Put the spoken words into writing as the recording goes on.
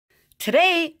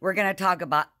Today, we're going to talk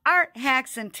about art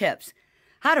hacks and tips.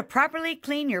 How to properly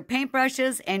clean your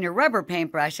paintbrushes and your rubber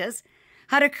paintbrushes.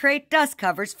 How to create dust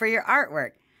covers for your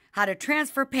artwork. How to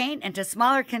transfer paint into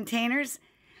smaller containers.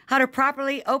 How to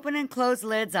properly open and close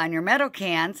lids on your metal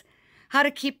cans. How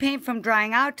to keep paint from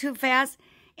drying out too fast.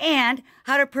 And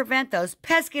how to prevent those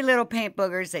pesky little paint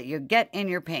boogers that you get in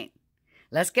your paint.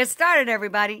 Let's get started,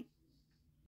 everybody.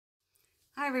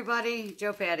 Hi, everybody.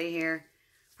 JoPaddy here.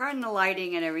 Pardon the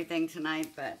lighting and everything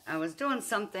tonight, but I was doing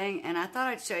something and I thought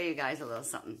I'd show you guys a little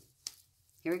something.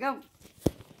 Here we go.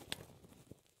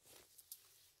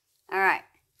 All right.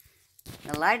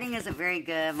 The lighting isn't very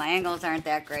good. My angles aren't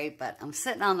that great, but I'm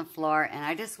sitting on the floor and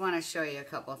I just want to show you a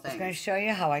couple things. I'm going to show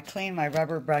you how I clean my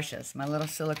rubber brushes, my little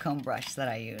silicone brush that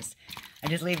I use. I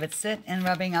just leave it sit in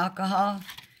rubbing alcohol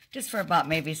just for about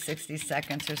maybe 60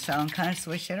 seconds or so and kind of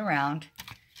swish it around.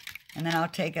 And then I'll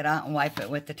take it out and wipe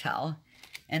it with the towel.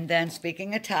 And then,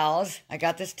 speaking of towels, I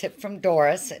got this tip from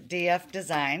Doris at DF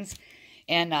Designs.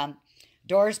 And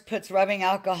Doris puts rubbing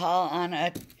alcohol on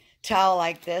a towel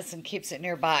like this and keeps it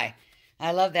nearby.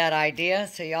 I love that idea.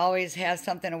 So you always have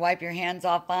something to wipe your hands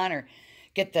off on or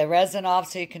get the resin off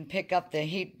so you can pick up the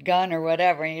heat gun or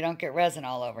whatever and you don't get resin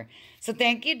all over. So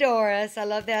thank you, Doris. I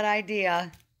love that idea.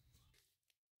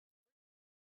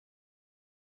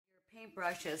 Your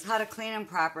paintbrushes, how to clean them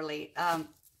properly.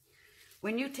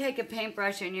 When you take a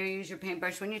paintbrush and you use your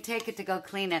paintbrush, when you take it to go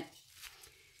clean it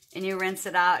and you rinse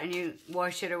it out and you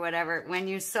wash it or whatever, when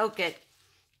you soak it,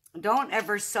 don't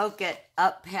ever soak it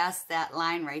up past that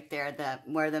line right there,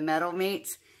 where the metal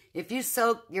meets. If you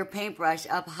soak your paintbrush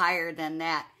up higher than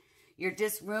that, you're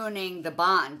just ruining the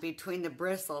bond between the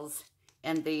bristles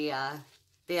and the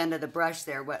end of the brush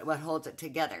there, what holds it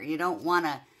together. You don't want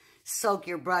to soak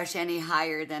your brush any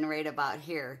higher than right about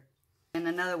here. And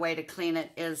another way to clean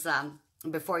it is,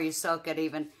 before you soak it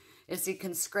even, is you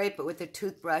can scrape it with a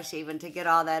toothbrush even to get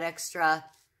all that extra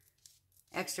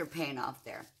paint off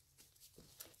there.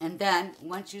 And then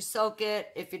once you soak it,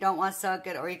 if you don't want to soak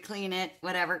it or you clean it,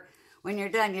 whatever, when you're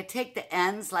done, you take the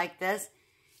ends like this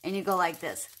and you go like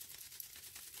this.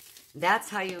 That's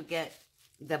how you get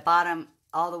the bottom,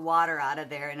 all the water out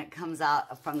of there, and it comes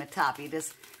out from the top. You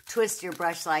just twist your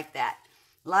brush like that.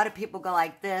 A lot of people go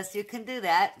like this. You can do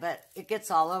that, but it gets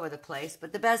all over the place.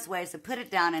 But the best way is to put it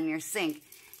down in your sink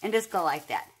and just go like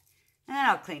that. And then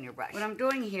I'll clean your brush. What I'm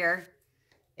doing here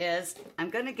is I'm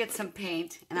going to get some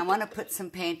paint, and I want to put some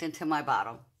paint into my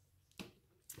bottle.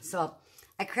 So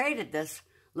I created this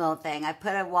little thing. I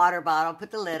put a water bottle, put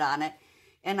the lid on it,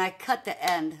 and I cut the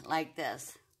end like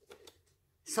this.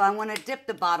 So I want to dip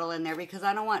the bottle in there because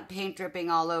I don't want paint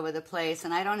dripping all over the place,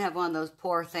 and I don't have one of those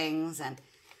poor things, and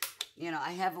you know,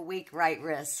 I have a weak right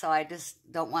wrist, so I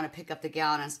just don't want to pick up the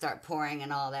gallon and start pouring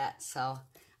and all that. So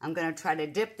I'm going to try to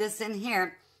dip this in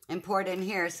here and pour it in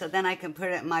here so then I can put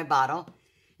it in my bottle.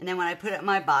 And then when I put it in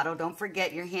my bottle, don't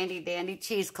forget your handy-dandy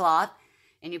cheesecloth,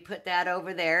 and you put that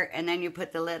over there, and then you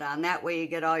put the lid on. That way you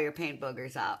get all your paint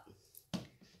boogers out.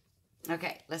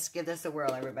 Okay, let's give this a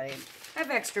whirl, everybody. I have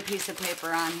an extra piece of paper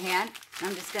on hand.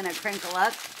 I'm just going to crinkle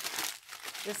up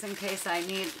just in case I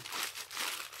need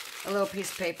a little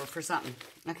piece of paper for something.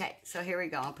 Okay, so here we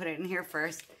go. I'll put it in here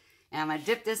first. And I'm going to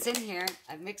dip this in here.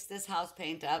 I've mixed this house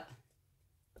paint up.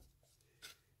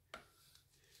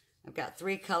 I've got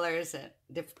 3 colors,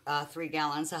 3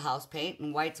 gallons of house paint,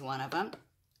 and white's one of them.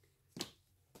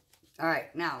 All right,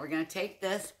 now we're going to take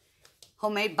this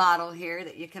homemade bottle here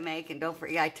that you can make. And don't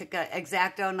forget, I took an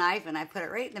X-Acto knife and I put it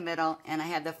right in the middle, and I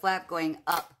have the flap going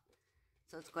up.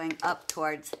 So it's going up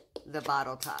towards the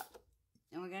bottle top.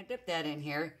 And we're going to dip that in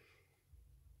here.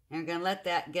 And we're going to let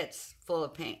that get full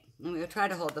of paint. And we're going to try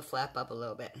to hold the flap up a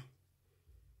little bit.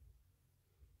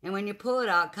 And when you pull it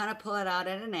out, kind of pull it out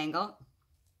at an angle.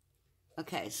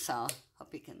 Okay, so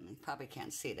hope you probably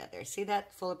can't see that there. See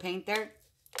that full of paint there?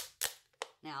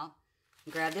 Now,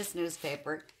 grab this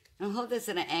newspaper and hold this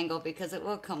at an angle because it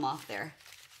will come off there.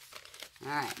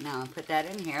 All right, now I'll put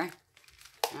that in here.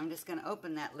 And I'm just going to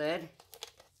open that lid.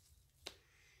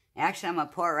 Actually, I'm going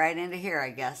to pour it right into here, I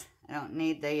guess. I don't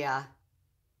need the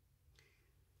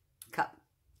cup.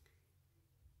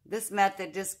 This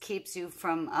method just keeps you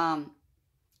from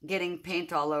getting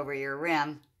paint all over your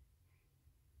rim.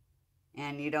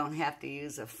 And you don't have to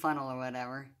use a funnel or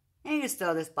whatever. And you just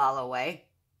throw this bottle away.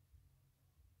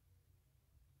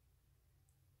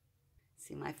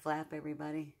 See my flap,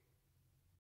 everybody?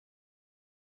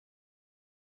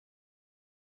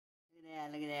 Look at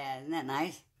that, look at that. Isn't that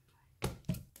nice?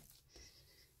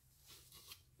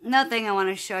 Another thing I want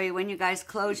to show you, when you guys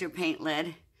close your paint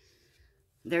lid,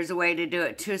 there's a way to do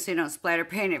it too so you don't splatter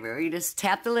paint everywhere. You just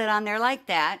tap the lid on there like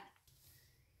that.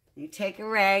 You take a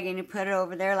rag and you put it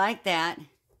over there like that.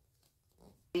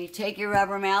 You take your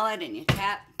rubber mallet and you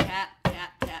tap, tap,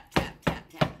 tap, tap, tap, tap,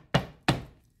 tap.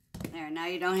 There, now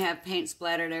you don't have paint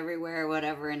splattered everywhere or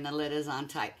whatever, and the lid is on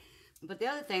tight. But the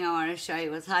other thing I want to show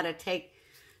you is how to take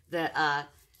the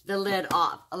lid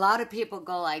off. A lot of people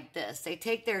go like this. They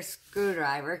take their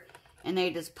screwdriver and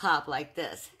they just pop like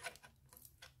this.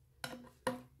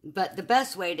 But the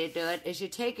best way to do it is you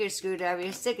take your screwdriver,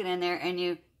 you stick it in there, and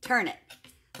you turn it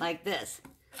like this.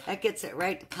 That gets it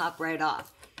right to pop right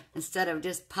off. Instead of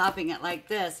just popping it like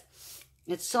this,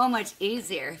 it's so much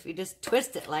easier if you just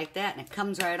twist it like that and it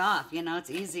comes right off. You know, it's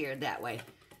easier that way.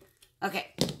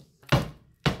 Okay.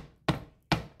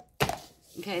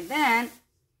 Okay, then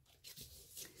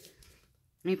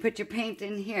you put your paint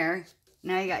in here.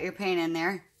 Now you got your paint in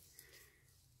there.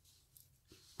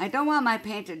 I don't want my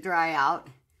paint to dry out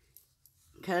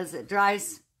because it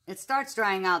starts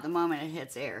drying out the moment it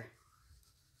hits air.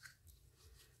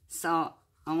 So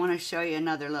I want to show you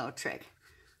another little trick.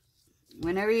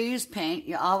 Whenever you use paint,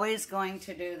 you're always going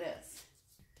to do this.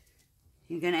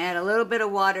 You're going to add a little bit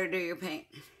of water to your paint.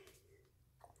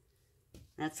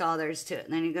 That's all there is to it.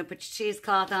 And then you're going to put your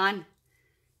cheesecloth on.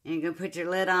 And you're going to put your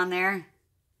lid on there.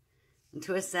 And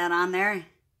twist that on there.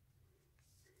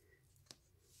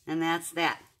 And that's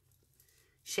that.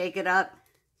 Shake it up.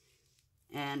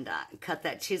 And cut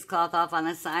that cheesecloth off on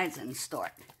the sides and store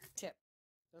it. Tip.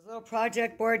 Those little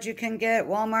project boards you can get at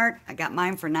Walmart. I got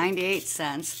mine for 98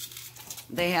 cents.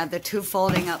 They have the two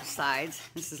folding up sides.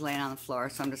 This is laying on the floor,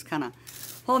 so I'm just kind of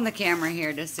holding the camera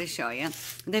here just to show you.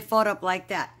 They fold up like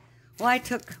that. Well, I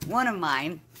took one of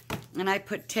mine and I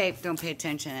put tape. Don't pay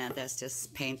attention to that. That's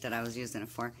just paint that I was using it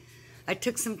for. I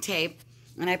took some tape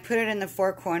and I put it in the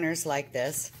four corners like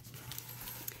this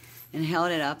and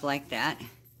held it up like that.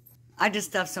 I just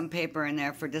stuffed some paper in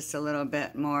there for just a little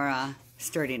bit more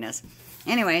sturdiness.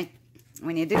 Anyway,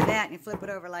 when you do that and you flip it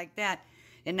over like that,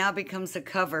 it now becomes the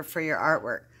cover for your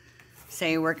artwork.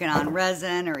 Say you're working on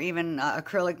resin or even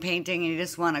acrylic painting and you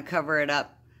just want to cover it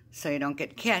up so you don't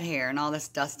get cat hair and all this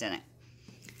dust in it.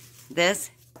 This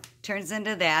turns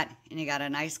into that and you got a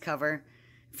nice cover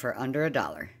for under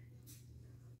 $1.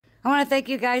 I want to thank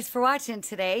you guys for watching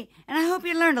today and I hope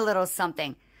you learned a little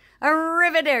something.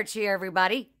 Arrivederci,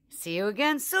 everybody. See you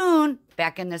again soon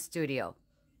back in the studio.